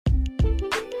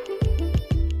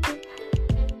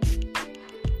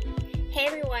Hey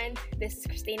everyone, this is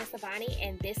Christina Savani,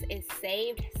 and this is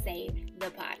Saved the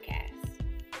podcast.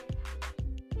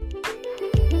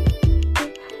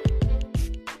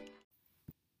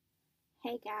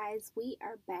 Hey guys, we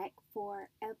are back for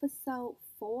episode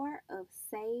 4 of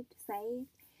Saved.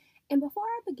 And before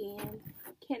I begin,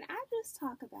 can I just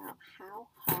talk about how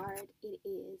hard it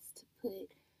is to put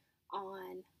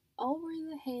on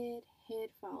over-the-head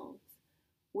headphones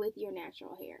with your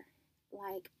natural hair?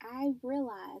 Like, I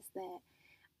realized that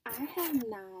I have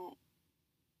not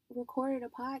recorded a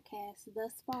podcast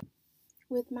thus far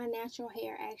with my natural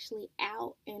hair actually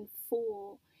out and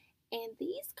full, and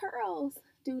these curls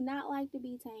do not like to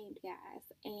be tamed, guys.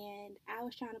 And I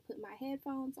was trying to put my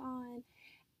headphones on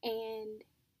and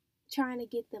trying to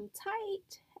get them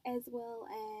tight, as well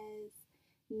as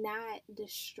not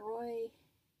destroy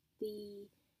the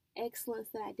excellence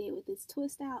that I did with this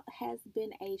twist out, has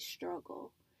been a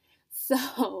struggle.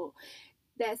 So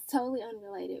that's totally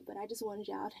unrelated, but I just wanted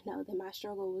y'all to know that my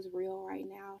struggle was real right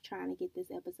now trying to get this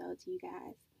episode to you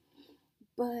guys.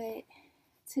 But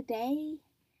today,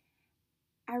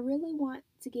 I really want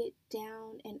to get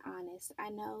down and honest. I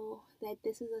know that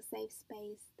this is a safe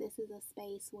space. This is a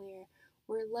space where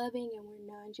we're loving and we're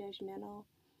non-judgmental.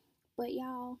 But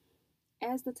y'all,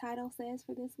 as the title says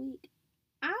for this week,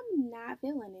 I'm not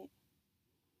feeling it.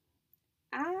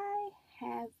 I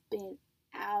have been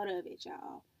out of it,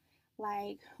 y'all.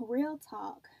 Like, real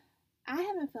talk, I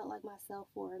haven't felt like myself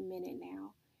for a minute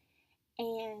now.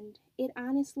 And it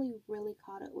honestly really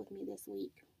caught up with me this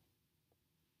week.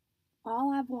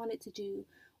 All I've wanted to do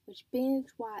was binge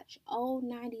watch old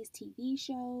 90s TV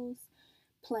shows,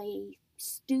 play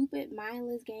stupid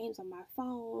mindless games on my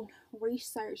phone,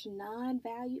 research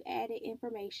non-value added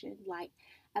information, like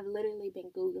I've literally been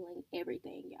Googling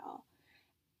everything, y'all,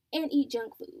 and eat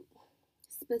junk food,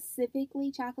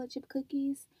 specifically chocolate chip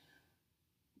cookies,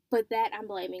 but that I'm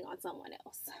blaming on someone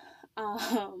else.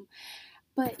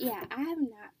 But yeah, I have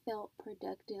not felt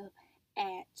productive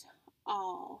at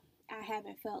all. I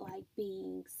haven't felt like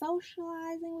being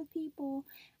socializing with people.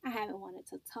 I haven't wanted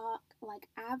to talk. Like,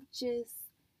 I've just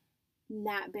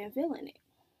not been feeling it.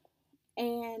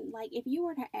 And like, if you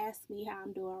were to ask me how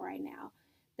I'm doing right now,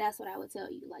 that's what I would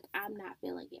tell you. Like, I'm not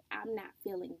feeling it. I'm not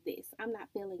feeling this. I'm not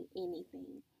feeling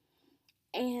anything.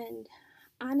 And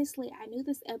honestly, I knew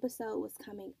this episode was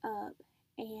coming up,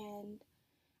 and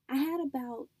I had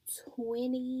about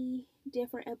 20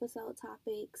 different episode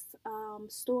topics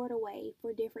stored away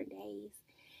for different days.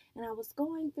 And I was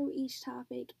going through each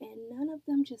topic, and none of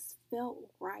them just felt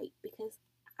right because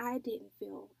I didn't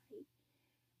feel right.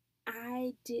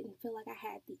 I didn't feel like I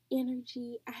had the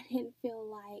energy. I didn't feel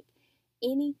like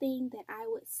anything that I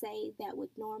would say that would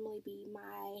normally be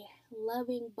my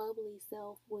loving, bubbly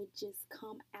self would just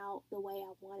come out the way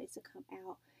I wanted to come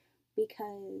out,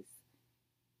 because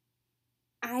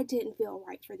I didn't feel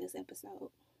right for this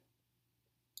episode.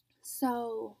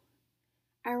 So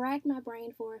I racked my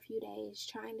brain for a few days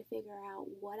trying to figure out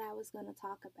what I was going to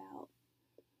talk about.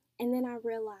 And then I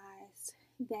realized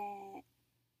that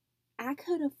I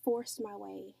could have forced my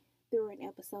way through an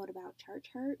episode about church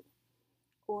hurt,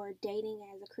 or dating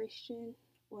as a Christian,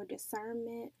 or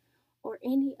discernment, or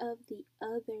any of the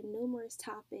other numerous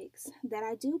topics that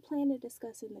I do plan to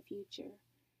discuss in the future.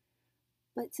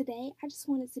 But today, I just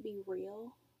wanted to be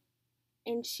real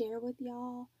and share with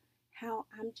y'all how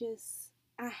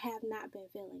I have not been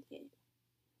feeling it.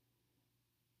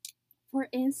 For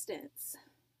instance,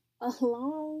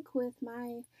 along with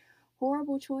my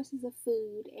horrible choices of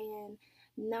food and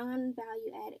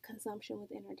non-value added consumption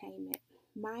with entertainment,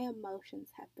 my emotions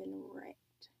have been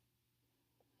wrecked.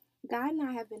 God and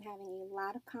I have been having a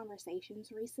lot of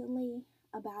conversations recently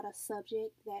about a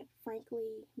subject that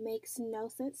frankly makes no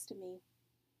sense to me.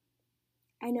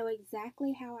 I know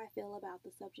exactly how I feel about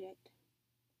the subject.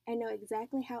 I know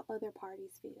exactly how other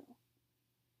parties feel.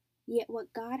 Yet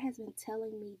what God has been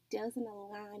telling me doesn't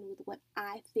align with what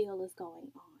I feel is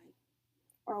going on,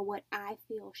 or what I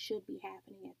feel should be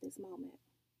happening at this moment.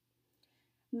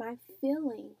 My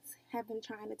feelings have been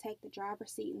trying to take the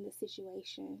driver's seat in this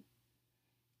situation,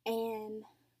 and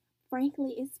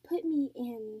frankly, it's put me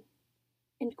in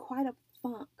quite a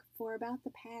funk for about the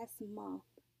past month.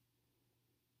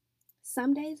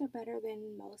 Some days are better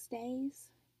than most days,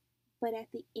 but at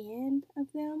the end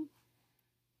of them,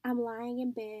 I'm lying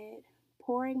in bed,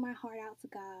 pouring my heart out to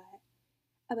God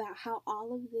about how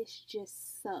all of this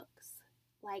just sucks.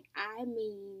 Like, I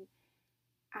mean,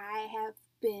 I have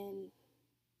been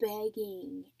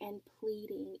begging and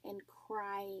pleading and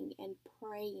crying and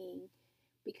praying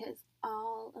because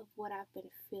all of what I've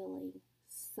been feeling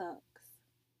sucks.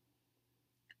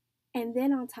 And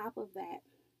then on top of that,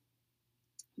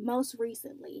 most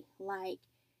recently, like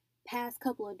past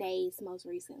couple of days, most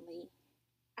recently,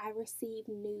 I received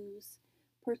news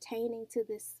pertaining to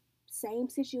this same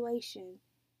situation.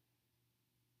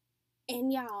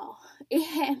 And y'all, it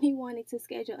had me wanting to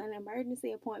schedule an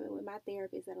emergency appointment with my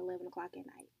therapist at 11 o'clock at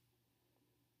night.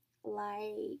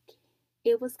 Like,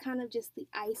 it was kind of just the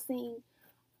icing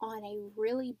on a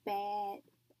really bad,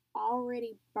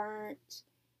 already burnt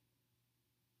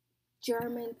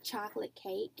German chocolate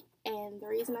cake. And the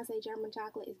reason I say German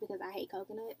chocolate is because I hate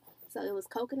coconut. So it was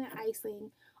coconut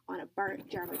icing on a burnt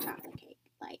German chocolate cake.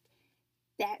 Like,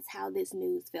 that's how this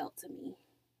news felt to me.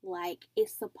 Like,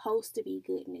 it's supposed to be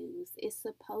good news. It's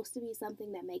supposed to be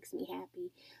something that makes me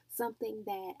happy, something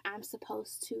that I'm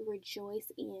supposed to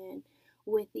rejoice in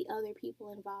with the other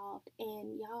people involved.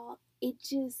 And y'all, it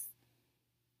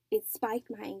spiked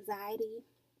my anxiety,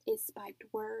 it spiked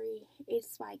worry, it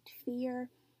spiked fear,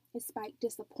 it spiked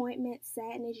disappointment,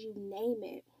 sadness, you name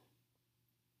it.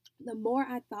 The more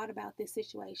I thought about this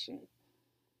situation,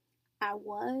 I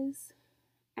was,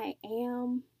 I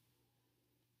am,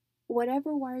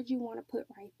 whatever word you want to put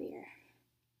right there,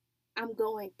 I'm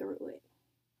going through it.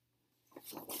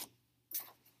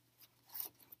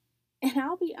 And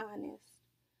I'll be honest,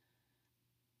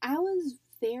 I was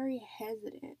very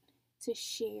hesitant to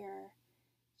share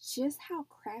just how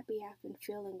crappy I've been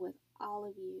feeling with all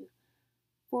of you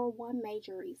for one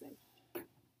major reason.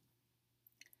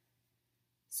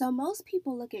 So, most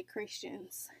people look at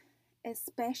Christians,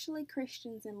 especially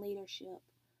Christians in leadership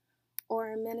or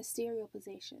in ministerial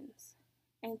positions,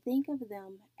 and think of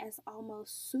them as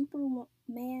almost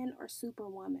Superman or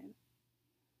Superwoman.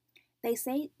 They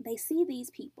see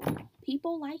these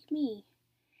people like me,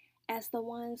 as the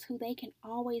ones who they can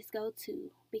always go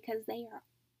to because they are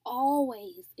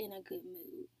always in a good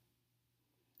mood.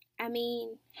 I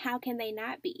mean, how can they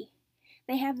not be?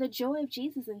 They have the joy of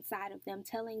Jesus inside of them,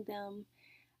 telling them,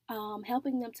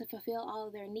 helping them to fulfill all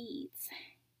of their needs.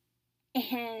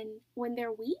 And when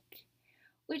they're weak,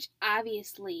 which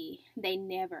obviously they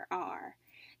never are,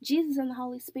 Jesus and the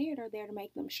Holy Spirit are there to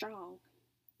make them strong.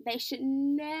 They should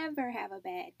never have a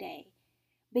bad day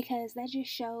because that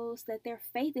just shows that their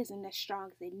faith isn't as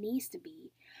strong as it needs to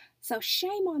be. So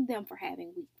shame on them for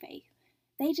having weak faith.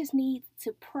 They just need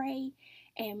to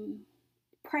and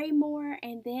pray more,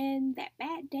 and then that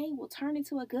bad day will turn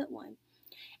into a good one.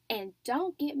 And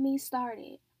don't get me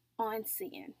started on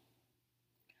sin.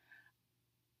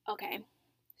 Okay,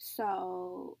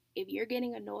 so if you're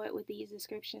getting annoyed with these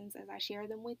descriptions as I share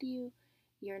them with you,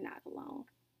 you're not alone.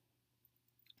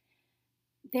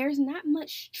 There's not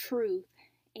much truth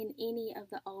in any of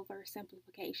the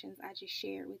oversimplifications I just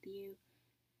shared with you.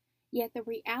 Yet the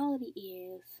reality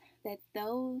is that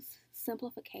those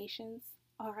simplifications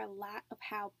are a lot of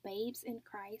how babes in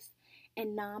Christ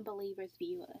and non believers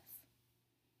view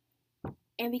us.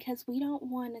 And because we don't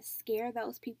want to scare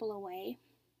those people away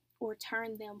or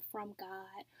turn them from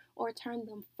God or turn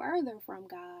them further from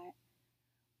God,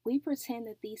 we pretend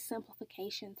that these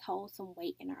simplifications hold some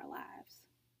weight in our lives.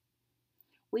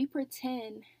 We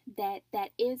pretend that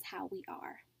that is how we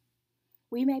are.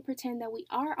 We may pretend that we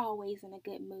are always in a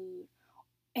good mood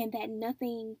and that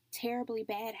nothing terribly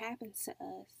bad happens to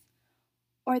us,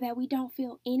 or that we don't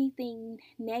feel anything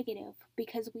negative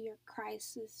because we are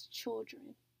Christ's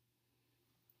children.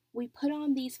 We put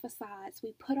on these facades,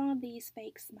 we put on these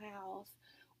fake smiles,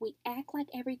 we act like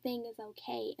everything is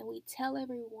okay, and we tell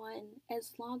everyone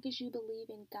as long as you believe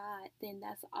in God, then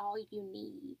that's all you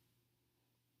need.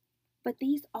 But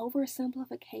these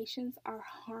oversimplifications are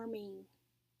harming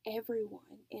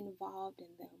everyone involved in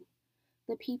them.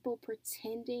 The people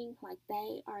pretending like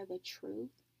they are the truth,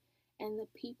 and the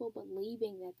people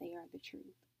believing that they are the truth.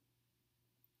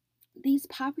 These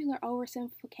popular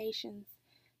oversimplifications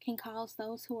can cause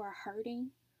those who are hurting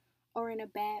or in a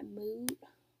bad mood,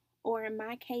 or in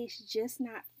my case, just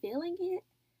not feeling it,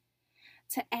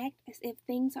 to act as if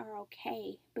things are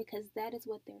okay because that is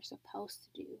what they're supposed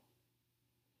to do.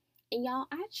 And y'all,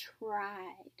 I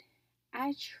tried.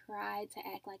 I tried to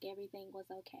act like everything was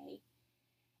okay.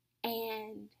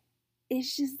 And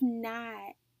it's just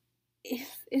not,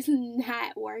 it's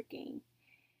not working.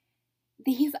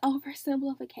 These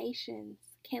oversimplifications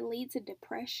can lead to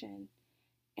depression,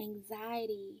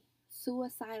 anxiety,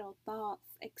 suicidal thoughts,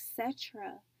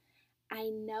 etc. I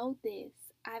know this.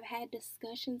 I've had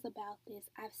discussions about this.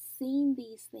 I've seen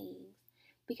these things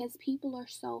because people are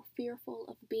so fearful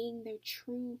of being their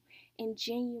true and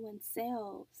genuine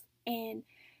selves and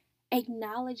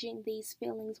acknowledging these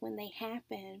feelings when they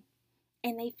happen.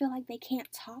 And they feel like they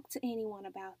can't talk to anyone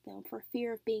about them for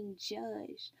fear of being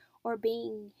judged or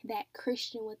being that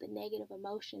Christian with the negative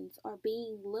emotions, or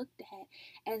being looked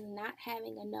at as not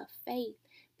having enough faith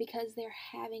because they're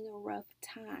having a rough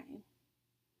time.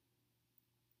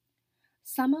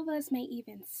 Some of us may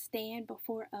even stand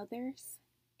before others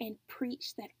and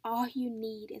preach that all you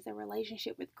need is a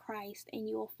relationship with Christ and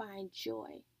you will find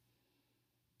joy.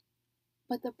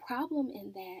 But the problem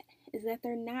in that is that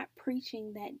they're not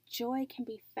preaching that joy can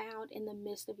be found in the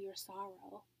midst of your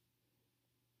sorrow.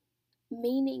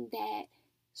 Meaning that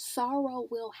sorrow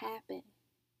will happen,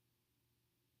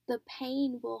 the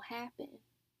pain will happen.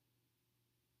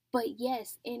 But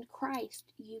yes, in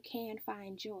Christ you can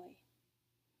find joy.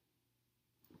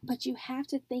 But you have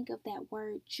to think of that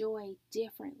word joy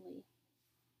differently.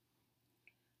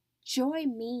 Joy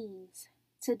means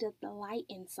to delight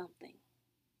in something.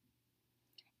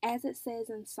 As it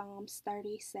says in Psalms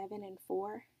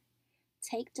 37:4,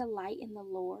 take delight in the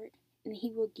Lord, and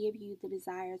he will give you the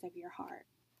desires of your heart.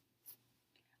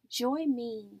 Joy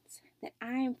means that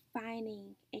I am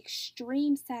finding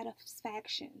extreme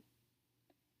satisfaction.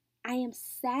 I am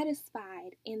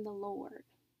satisfied in the Lord,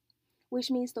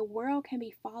 which means the world can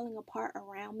be falling apart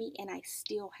around me and I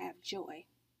still have joy.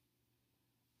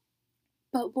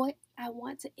 But what I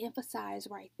want to emphasize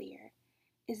right there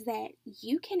is that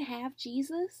you can have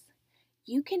Jesus,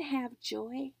 you can have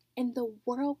joy, and the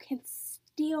world can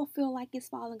still feel like it's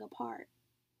falling apart.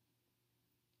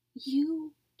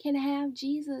 You can have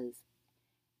Jesus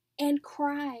and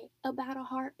cry about a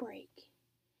heartbreak.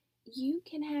 You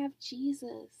can have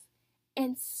Jesus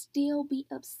and still be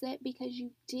upset because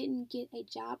you didn't get a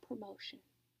job promotion.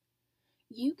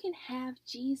 You can have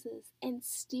Jesus and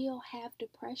still have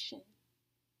depression.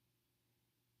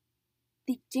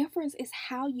 The difference is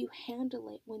how you handle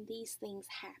it when these things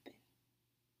happen.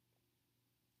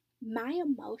 My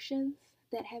emotions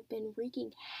that have been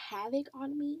wreaking havoc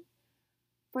on me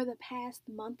for the past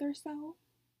month or so,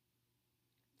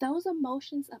 those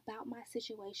emotions about my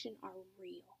situation are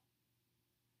real.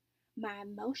 My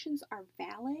emotions are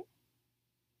valid,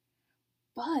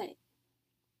 but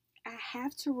I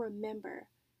have to remember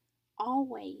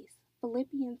always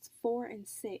Philippians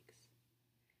 4:6.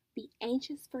 Be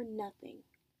anxious for nothing,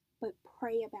 but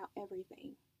pray about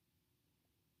everything.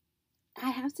 I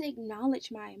have to acknowledge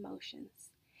my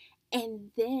emotions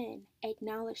and then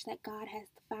acknowledge that God has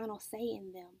the final say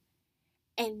in them.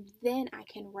 And then I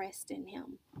can rest in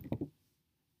Him.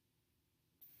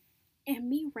 And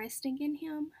me resting in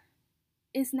Him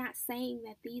is not saying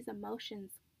that these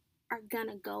emotions are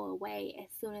gonna go away as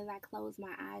soon as I close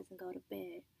my eyes and go to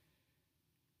bed.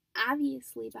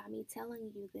 Obviously, by me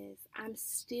telling you this, I'm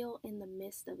still in the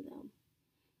midst of them.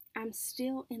 I'm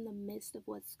still in the midst of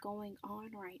what's going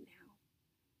on right now.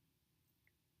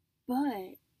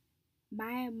 But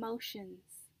my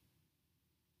emotions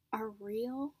are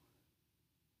real,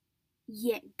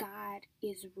 yet God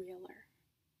is realer.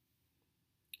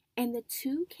 And the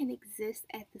two can exist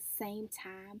at the same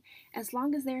time as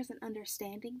long as there's an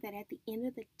understanding that at the end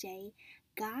of the day,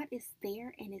 God is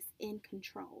there and is in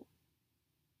control.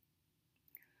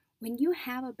 When you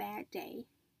have a bad day,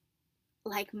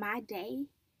 like my day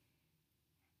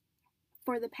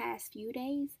for the past few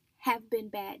days have been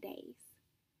bad days.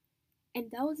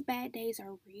 And those bad days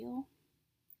are real,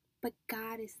 but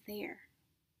God is there.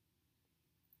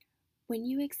 When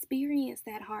you experience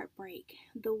that heartbreak,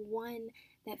 the one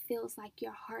that feels like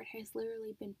your heart has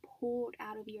literally been pulled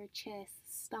out of your chest,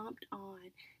 stomped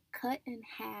on, cut in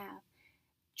half,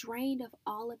 drained of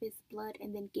all of its blood,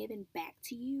 and then given back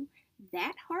to you,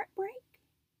 that heartbreak,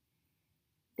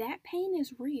 that pain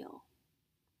is real,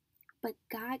 but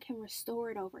God can restore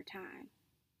it over time.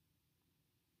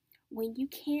 When you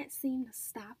can't seem to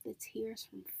stop the tears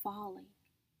from falling,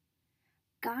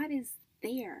 God is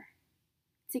there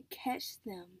to catch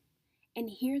them and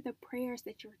hear the prayers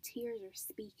that your tears are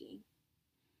speaking.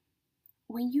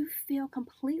 When you feel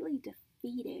completely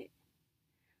defeated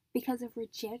because of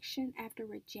rejection after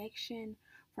rejection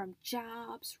from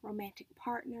jobs, romantic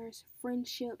partners,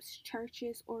 friendships,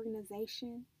 churches,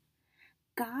 organizations,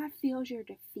 God feels your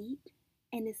defeat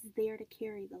and is there to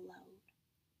carry the load.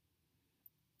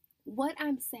 What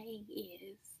I'm saying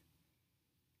is,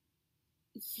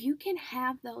 you can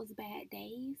have those bad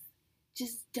days,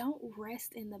 just don't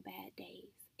rest in the bad days.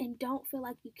 And don't feel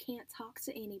like you can't talk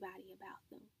to anybody about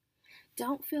them.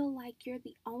 Don't feel like you're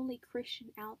the only Christian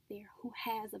out there who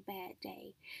has a bad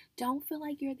day. Don't feel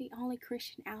like you're the only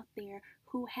Christian out there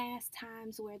who has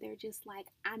times where they're just like,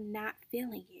 I'm not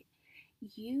feeling it.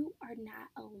 You are not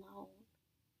alone.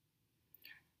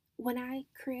 When I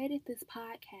created this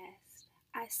podcast,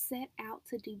 I set out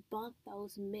to debunk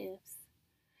those myths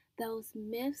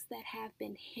that have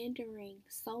been hindering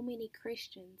so many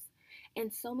Christians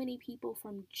and so many people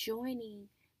from joining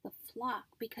the flock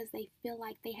because they feel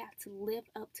like they have to live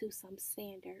up to some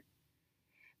standard.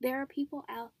 There are people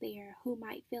out there who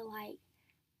might feel like,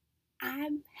 I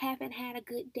haven't had a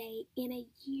good day in a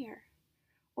year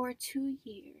or 2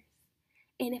 years.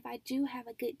 And if I do have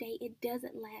a good day, it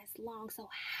doesn't last long. So,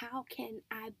 how can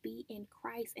I be in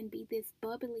Christ and be this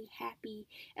bubbly, happy,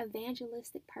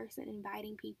 evangelistic person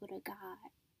inviting people to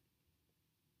God?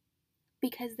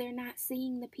 Because they're not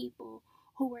seeing the people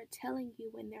who are telling you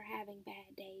when they're having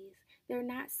bad days. They're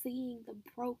not seeing the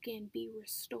broken be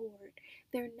restored.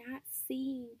 They're not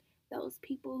seeing those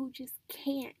people who just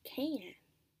can't.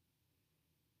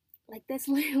 Like, that's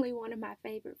literally one of my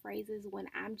favorite phrases when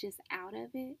I'm just out of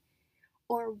it,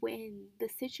 or when the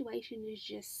situation is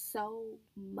just so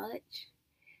much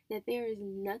that there is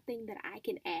nothing that I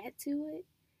can add to it.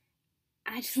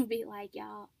 I just be like,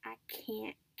 y'all, I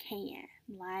can't.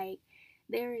 Like,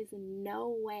 there is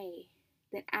no way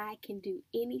that I can do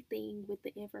anything with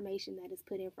the information that is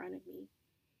put in front of me.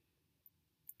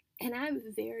 And I'm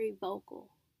very vocal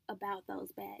about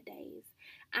those bad days.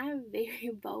 I'm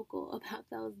very vocal about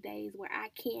those days where I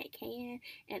can't,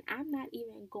 and I'm not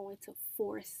even going to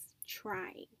force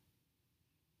trying.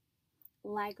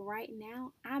 Like right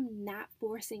now, I'm not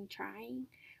forcing trying,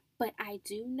 but I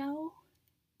do know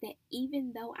that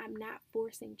even though I'm not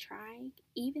forcing trying,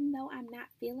 even though I'm not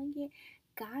feeling it,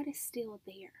 God is still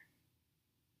there.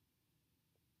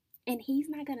 And He's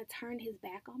not going to turn His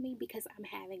back on me because I'm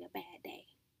having a bad day.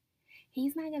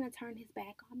 He's not going to turn His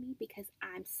back on me because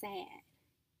I'm sad.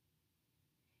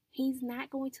 He's not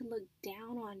going to look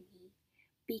down on me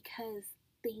because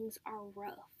things are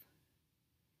rough.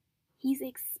 He's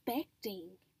expecting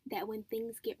that when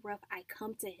things get rough, I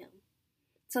come to Him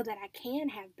so that I can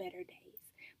have better days.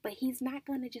 But He's not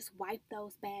going to just wipe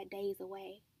those bad days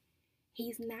away.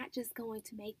 He's not just going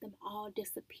to make them all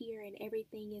disappear and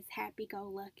everything is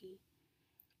happy-go-lucky.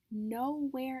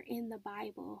 Nowhere in the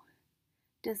Bible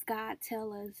does God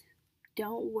tell us,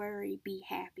 don't worry, be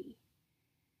happy.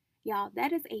 Y'all,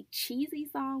 that is a cheesy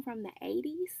song from the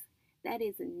 80s. That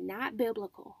is not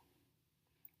biblical.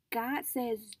 God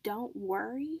says, don't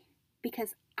worry,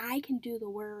 because I can do the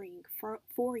worrying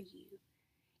for you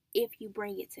if you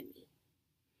bring it to me.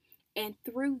 And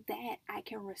through that, I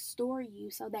can restore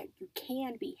you so that you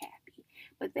can be happy.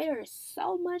 But there is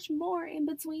so much more in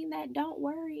between that don't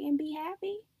worry and be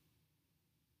happy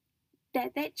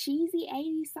that cheesy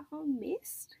 80s song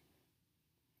missed,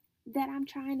 that I'm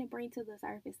trying to bring to the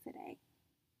surface today.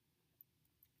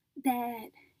 That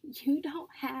you don't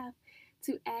have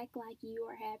to act like you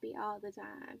are happy all the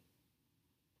time.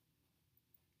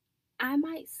 I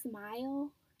might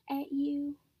smile at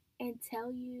you and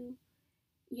tell you,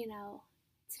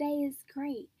 today is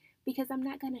great, because I'm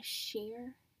not going to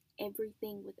share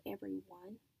everything with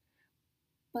everyone.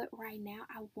 But right now,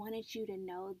 I wanted you to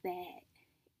know that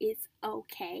it's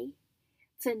okay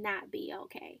to not be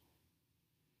okay.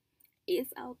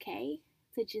 It's okay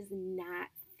to just not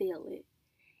feel it.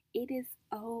 It is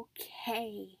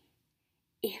okay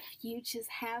if you just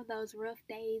have those rough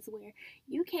days where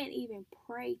you can't even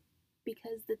pray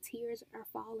because the tears are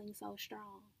falling so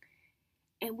strong.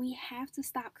 And we have to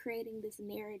stop creating this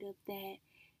narrative that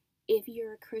if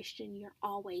you're a Christian, you're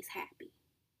always happy.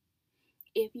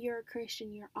 If you're a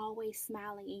Christian, you're always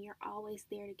smiling and you're always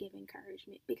there to give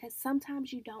encouragement, because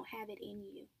sometimes you don't have it in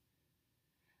you.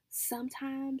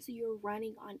 Sometimes you're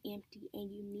running on empty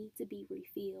and you need to be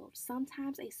refilled.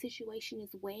 Sometimes a situation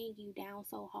is weighing you down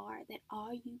so hard that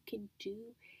all you can do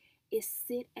is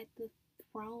sit at the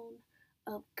throne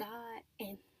of God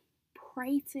and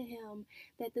pray to Him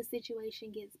that the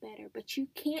situation gets better. But you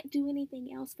can't do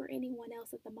anything else for anyone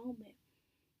else at the moment.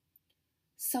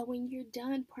 So when you're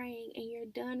done praying and you're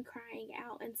done crying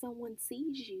out and someone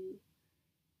sees you,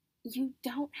 you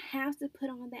don't have to put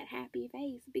on that happy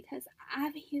face, because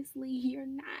obviously you're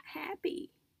not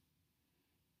happy.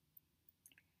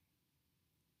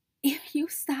 If you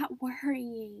stop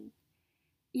worrying,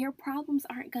 your problems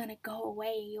aren't going to go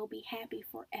away. You'll be happy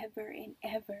forever and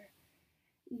ever.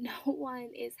 No one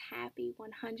is happy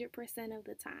 100% of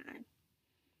the time.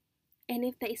 And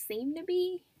if they seem to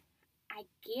be, I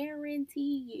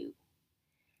guarantee you,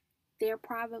 they're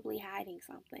probably hiding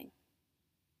something.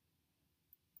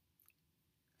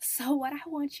 So what I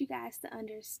want you guys to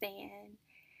understand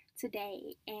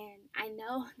today, and I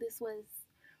know this was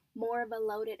more of a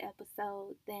loaded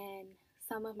episode than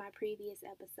some of my previous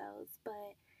episodes,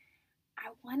 but I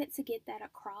wanted to get that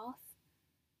across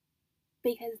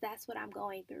because that's what I'm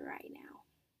going through right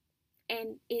now.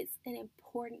 And it's an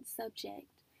important subject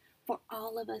for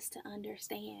all of us to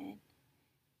understand,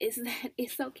 is that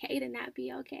it's okay to not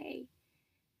be okay.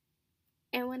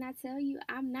 And when I tell you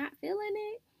I'm not feeling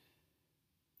it,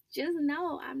 just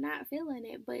know I'm not feeling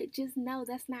it, but just know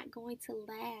that's not going to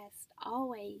last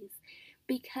always,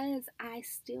 because I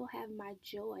still have my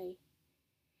joy.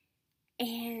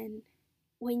 And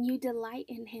when you delight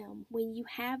in Him, when you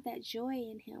have that joy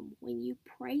in Him, when you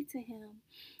pray to Him,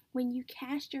 when you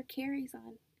cast your cares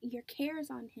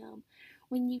on Him,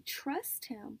 when you trust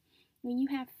Him, when you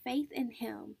have faith in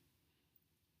Him,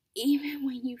 even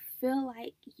when you feel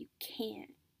like you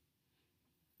can't,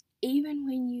 even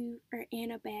when you are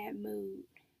in a bad mood,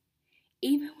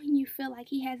 even when you feel like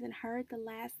He hasn't heard the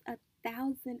last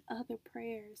 1,000 other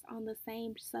prayers on the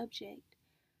same subject,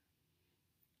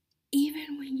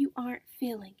 even when you aren't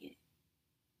feeling it,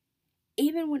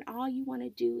 even when all you want to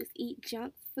do is eat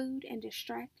junk food and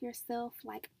distract yourself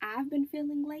like I've been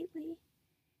feeling lately,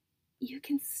 you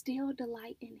can still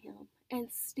delight in Him and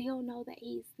still know that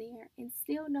He's there and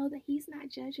still know that He's not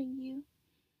judging you.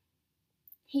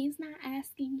 He's not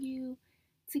asking you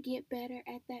to get better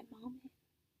at that moment.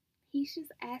 He's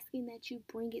just asking that you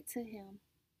bring it to Him.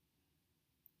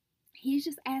 He's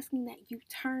just asking that you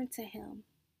turn to Him.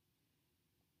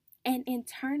 And in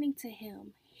turning to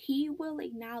Him, He will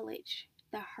acknowledge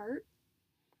the hurt,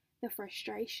 the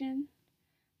frustration,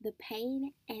 the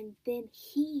pain, and then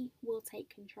He will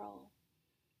take control.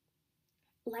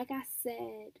 Like I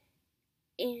said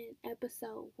in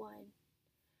episode 1,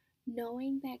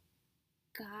 knowing that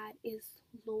God is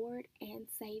Lord and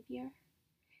Savior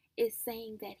is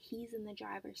saying that He's in the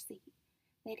driver's seat,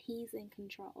 that He's in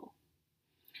control.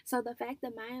 So the fact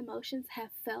that my emotions have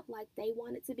felt like they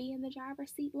wanted to be in the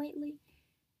driver's seat lately,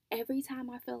 every time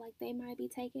I feel like they might be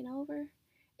taking over,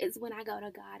 is when I go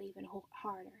to God even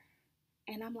harder.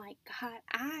 And I'm like, God,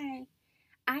 I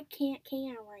can't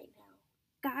right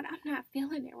now. God, I'm not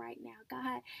feeling it right now.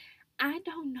 God, I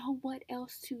don't know what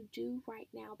else to do right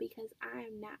now because I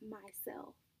am not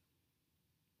myself.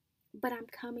 But I'm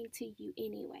coming to you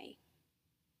anyway.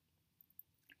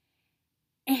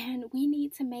 And we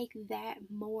need to make that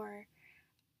more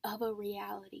of a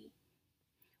reality.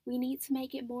 We need to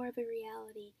make it more of a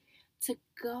reality to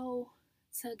go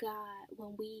to God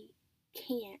when we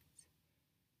can't.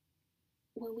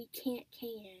 When we can't.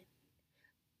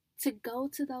 To go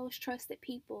to those trusted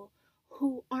people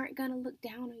who aren't going to look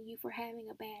down on you for having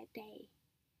a bad day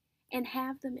and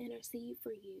have them intercede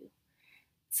for you.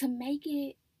 To make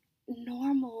it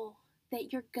normal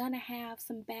that you're going to have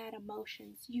some bad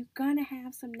emotions. You're going to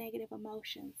have some negative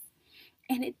emotions.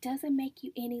 And it doesn't make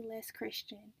you any less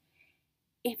Christian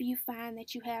if you find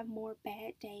that you have more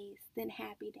bad days than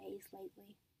happy days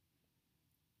lately.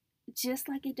 Just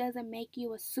like it doesn't make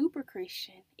you a super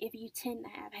Christian if you tend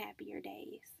to have happier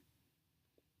days.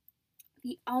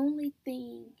 The only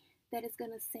thing that is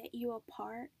going to set you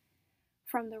apart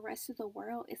from the rest of the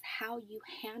world is how you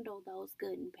handle those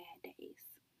good and bad days.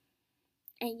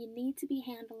 And you need to be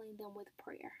handling them with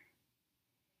prayer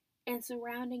and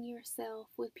surrounding yourself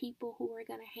with people who are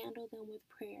going to handle them with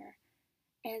prayer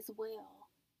as well.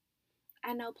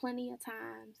 I know plenty of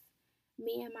times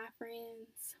me and my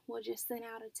friends will just send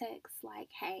out a text like,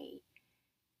 hey,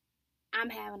 I'm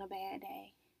having a bad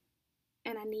day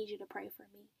and I need you to pray for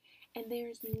me. And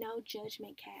there's no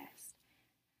judgment cast.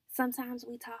 Sometimes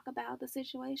we talk about the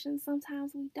situation,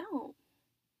 sometimes we don't.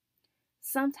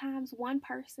 Sometimes one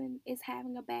person is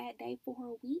having a bad day for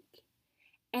a week,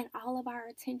 and all of our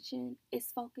attention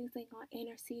is focusing on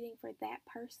interceding for that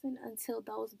person until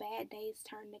those bad days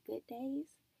turn to good days.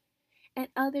 And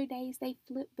other days they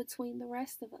flip between the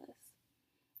rest of us.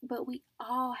 But we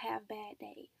all have bad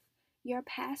days. Your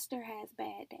pastor has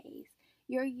bad days.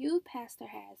 Your youth pastor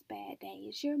has bad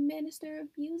days. Your minister of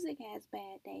music has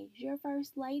bad days. Your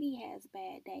first lady has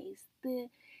bad days. The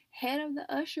head of the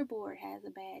usher board has a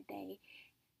bad day.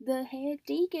 The head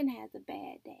deacon has a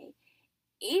bad day.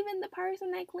 Even the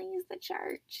person that cleans the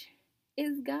church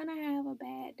is gonna have a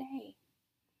bad day.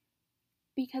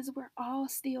 Because we're all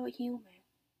still human.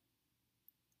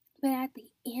 But at the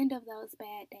end of those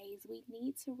bad days, we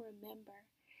need to remember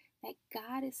that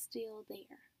God is still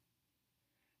there.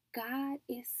 God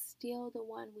is still the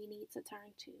one we need to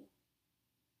turn to.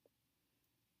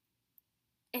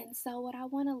 And so what I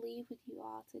want to leave with you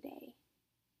all today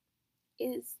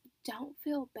is don't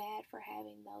feel bad for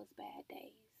having those bad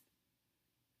days.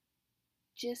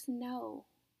 Just know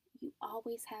you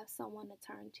always have someone to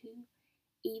turn to,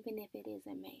 even if it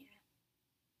isn't man.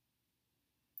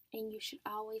 And you should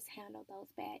always handle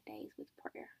those bad days with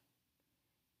prayer,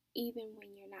 even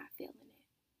when you're not feeling it.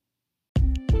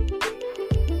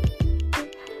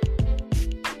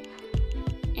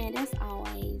 And as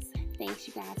always, thanks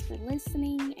you guys for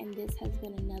listening. And this has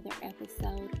been another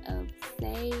episode of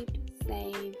Saved,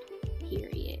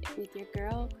 period with your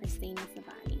girl, Christina